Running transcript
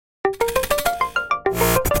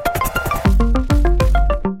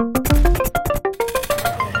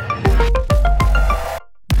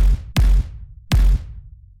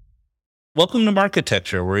Welcome to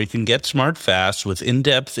Marketecture, where you can get smart fast with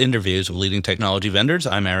in-depth interviews with leading technology vendors.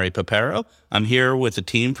 I'm Ari Paparo. I'm here with a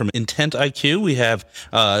team from Intent IQ. We have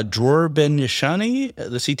Dror Ben-Yashani,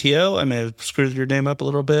 the CTO. I may have screwed your name up a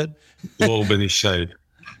little bit. Dror Ben-Yashani.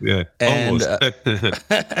 Yeah, and, almost.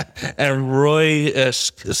 And Roy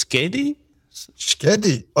Skedi?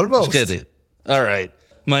 Skedi, almost. Skedi. All right.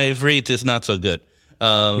 My Ivrit is not so good.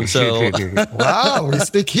 Wow, we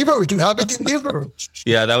speak Hebrew. We can have it in Hebrew.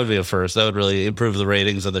 Yeah, that would be a first. That would really improve the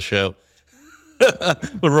ratings of the show.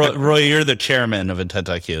 But Roy, you're the chairman of Intent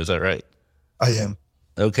IQ, is that right? I am.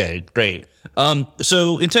 Okay, great.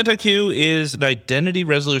 So Intent IQ is an identity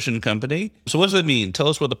resolution company. So what does that mean? Tell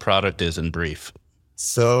us what the product is in brief.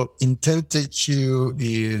 So Intent IQ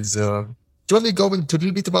is... do you want me to go into a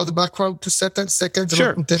little bit about the background to seconds?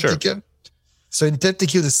 Sure, Intent IQ? So Intent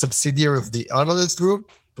IQ, the subsidiary of the Analyst Group,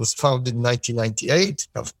 was founded in 1998.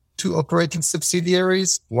 We have two operating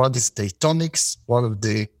subsidiaries. One is Datonix, one of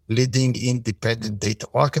the leading independent data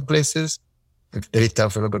marketplaces with data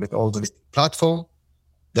available at all the platforms.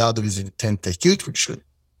 The other is Intent IQ, which we'll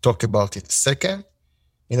talk about in a second.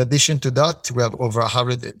 In addition to that, we have over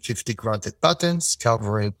 150 granted patents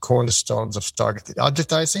covering cornerstones of targeted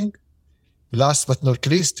advertising. Last but not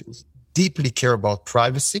least, we deeply care about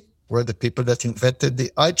privacy. We're the people that invented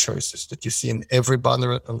the eye choices that you see in every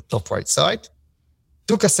banner on the top right side.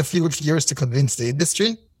 Took us a few years to convince the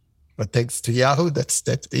industry, but thanks to Yahoo that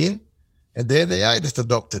stepped in and then AI that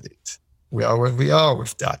adopted it. We are where we are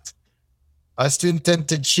with that. As to Intent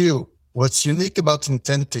IQ, what's unique about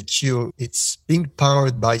Intent IQ, it's being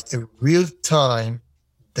powered by a real-time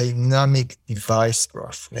dynamic device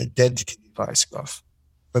graph, an identity device graph.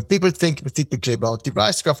 When people think typically about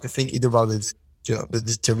device graph, they think either about it, the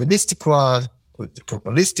deterministic one or the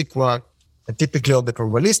probabilistic one. And typically on the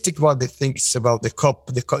probabilistic one, they think it's about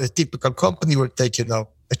the typical company will take,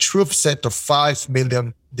 a truth set of 5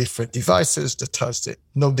 million different devices that has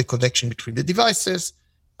the connection between the devices,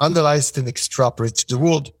 analyze it and extrapolate to the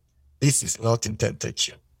world. This is not Intent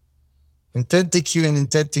IQ. Intent IQ and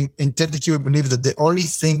Intent IQ believe that the only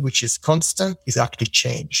thing which is constant is actually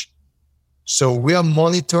change. So we are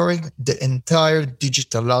monitoring the entire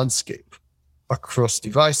digital landscape across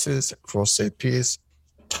devices, across APs,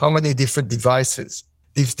 how many different devices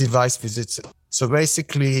this device visits. So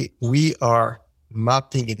basically, we are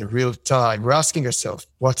mapping in real time. We're asking ourselves,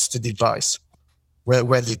 what's the device? When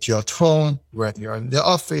you're at home, when you're in the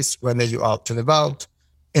office, when are you out and about?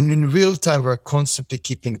 And in real time, we're constantly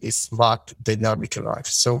keeping this mapped dynamic alive.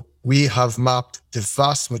 So we have mapped the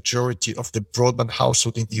vast majority of the broadband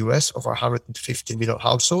household in the US, over 150 million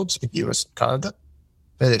households in the US and Canada.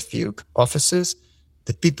 Very few offices,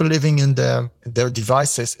 the people living in their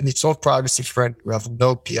devices, and it's all privacy friendly. We have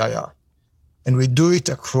no PIR. And we do it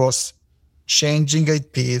across changing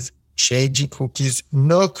IPs, changing cookies,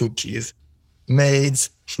 no cookies,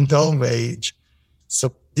 maids, no maids.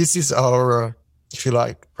 So this is our, if you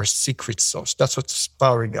like, our secret sauce. That's what's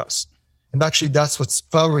powering us. And actually, that's what's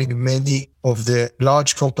powering many of the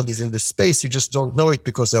large companies in the space. You just don't know it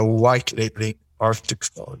because they're white labeling our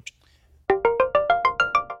technology.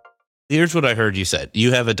 Here's what I heard you said.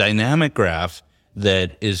 You have a dynamic graph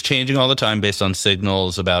that is changing all the time based on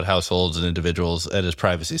signals about households and individuals and is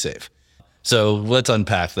privacy safe. So let's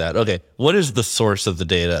unpack that. Okay, what is the source of the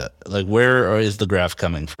data? Like, where is the graph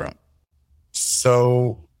coming from?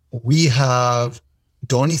 So we have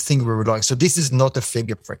the only thing we're relying. So this is not a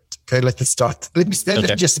fingerprint. Okay, let me start. Let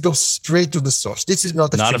me just go straight to the source. This is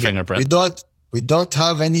not a fingerprint. We don't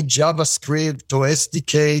have any JavaScript or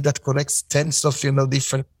SDK that connects tens of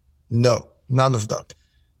different. No, none of that.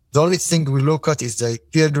 The only thing we look at is the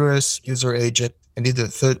IP address, user agent, and either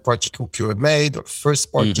third-party cookie we made or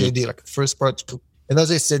first-party ID, like a first-party cookie. And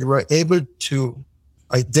as I said, we're able to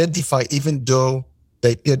identify even though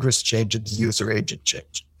the IP address changed and the user agent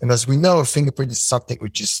changed. And as we know, a fingerprint is something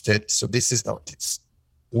which is steady. So this is not this.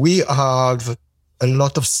 We have a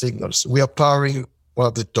lot of signals. We are powering one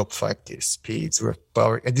of the top 5 DSPs. We're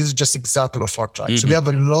powering, and this is just example of our clients. So we have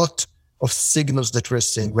a lot of signals that we're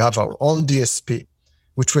seeing. We have our own DSP,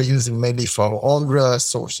 which we're using mainly for our own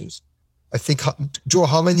sources. I think, Joe,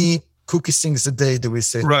 how many cookie syncs a day do we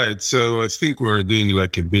say? Right. So I think we're doing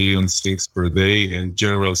like 1 billion syncs per day. And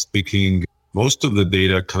generally speaking, most of the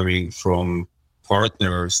data coming from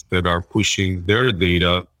partners that are pushing their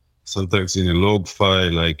data, sometimes in a log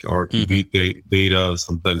file, like RTB data,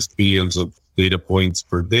 sometimes billions of data points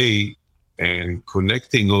per day. And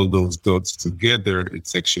connecting all those dots together,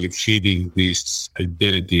 it's actually feeding this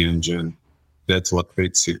identity engine. That's what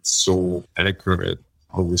makes it so accurate.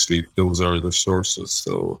 Obviously, those are the sources.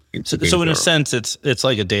 So in a sense, it's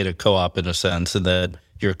like a data co-op in a sense, in that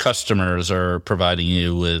your customers are providing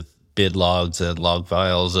you with bid logs and log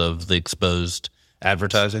files of the exposed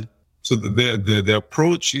advertising. So the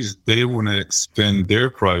approach is they want to expand their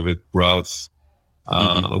private graph,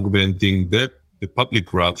 augmenting the public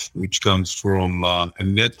graph, which comes from a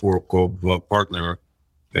network of partner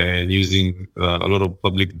and using a lot of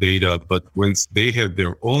public data. But once they have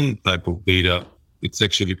their own type of data, it's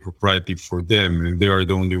actually proprietary for them, and they are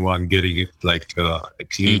the only one getting it, like a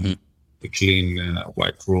clean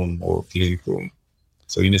white room or clean room.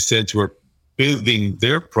 So in a sense, we're building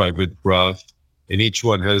their private graph, and each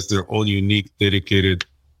one has their own unique, dedicated,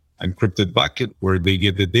 encrypted bucket where they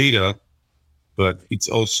get the data. But it's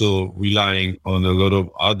also relying on a lot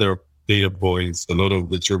of other data points, a lot of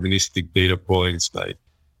deterministic data points, like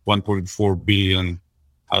 1.4 billion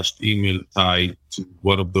hashed email tied to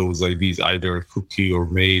one of those IDs, either a cookie or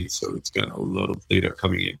made. So it's got a lot of data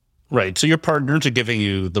coming in. Right. So your partners are giving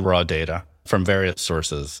you the raw data from various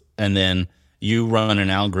sources, and then you run an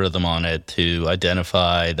algorithm on it to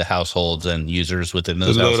identify the households and users within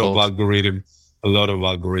those households. A lot of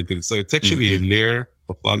algorithms. So it's actually a layer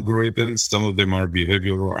of algorithms. Some of them are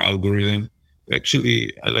behavioral algorithms.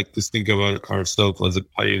 Actually, I like to think about ourselves as a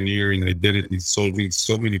pioneer in identity, solving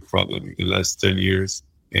so many problems in the last 10 years.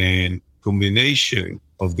 And combination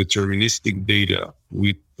of deterministic data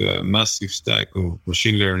with a massive stack of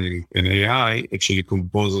machine learning and AI actually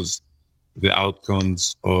composes the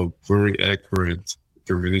outcomes of very accurate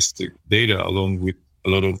deterministic data, along with a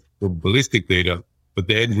lot of probabilistic data. But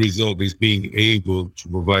the end result is being able to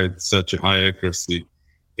provide such a high accuracy.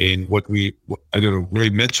 And I don't know, Ray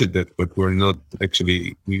mentioned that, but we're not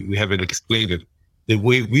actually, we haven't explained it. The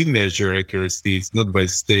way we measure accuracy is not by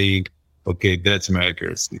saying, okay, that's my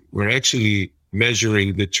accuracy. We're actually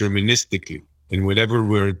measuring deterministically. And whenever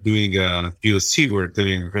we're doing a POC, we're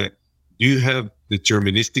telling, okay, do you have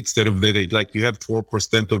deterministic set of data? Like you have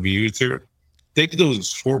 4% of your user, take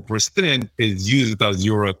those 4% and use it as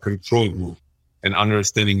your control group and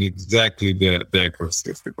understanding exactly the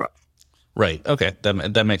accuracy of the graph. Right. Okay.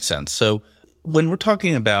 That makes sense. So when we're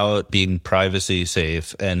talking about being privacy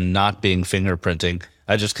safe and not being fingerprinting,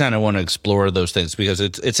 I just kind of want to explore those things because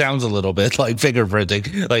it sounds a little bit like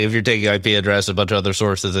fingerprinting. Like if you're taking IP address, a bunch of other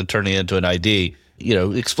sources and turning it into an ID,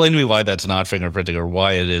 explain to me why that's not fingerprinting or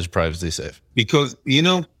why it is privacy safe. Because,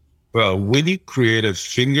 when you create a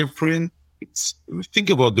fingerprint, think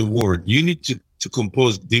about the word. You need to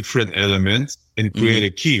compose different elements and create a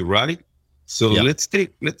key, right? So let's say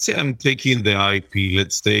I'm taking the IP,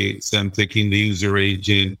 let's say I'm taking the user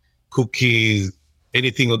agent, cookies,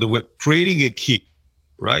 anything on the web, creating a key,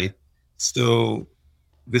 right? So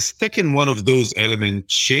the second one of those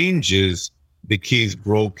elements changes, the key is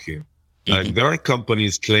broken. Like there are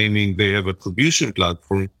companies claiming they have attribution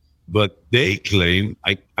platform, but they claim,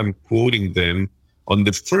 I'm quoting them, on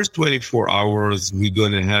the first 24 hours, we're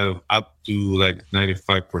going to have up to like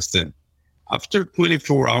 95%. After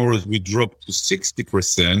 24 hours, we drop to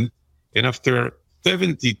 60%. And after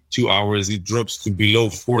 72 hours, it drops to below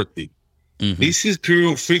 40. This is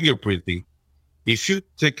pure fingerprinting. If you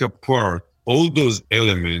take apart all those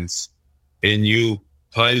elements and you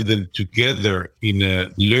tie them together in a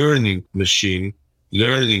learning machine,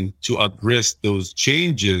 learning to address those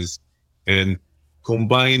changes and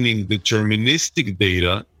combining deterministic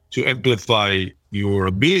data to amplify your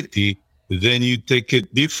ability, then you take a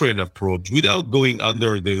different approach without going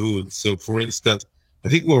under the hood. So for instance, I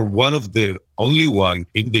think we're one of the only one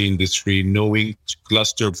in the industry knowing to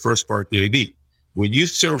cluster first-party ID. When you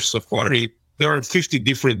serve Safari, there are 50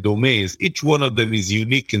 different domains. Each one of them is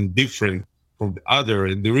unique and different from the other,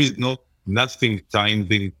 and there is nothing tying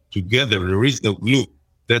them together. There is no glue.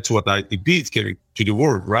 That's what ITP is carrying to the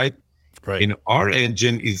world, right? Right. And our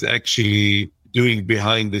engine is actually doing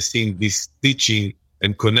behind the scene this stitching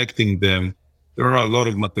and connecting them. There are a lot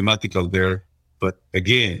of mathematical there, but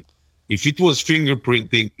again, if it was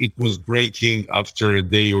fingerprinting, it was breaking after a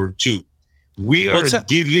day or two. We are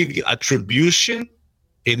giving attribution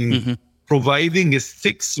and providing a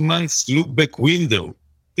 6 months look back window.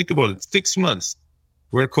 Think about it, 6 months.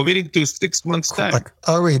 We're committing to 6 months time.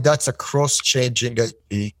 Ari, that's a cross-changing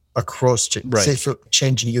IP,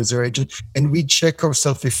 changing user agent. And we check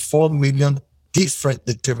ourselves with 4 million different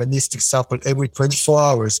deterministic samples every 24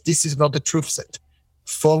 hours. This is not the truth set.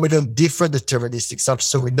 4 million different deterministic samples.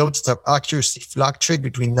 So we know that our accuracy fluctuates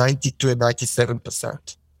between 92 and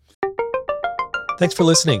 97%. Thanks for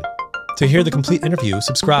listening. To hear the complete interview,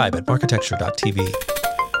 subscribe at marketecture.tv.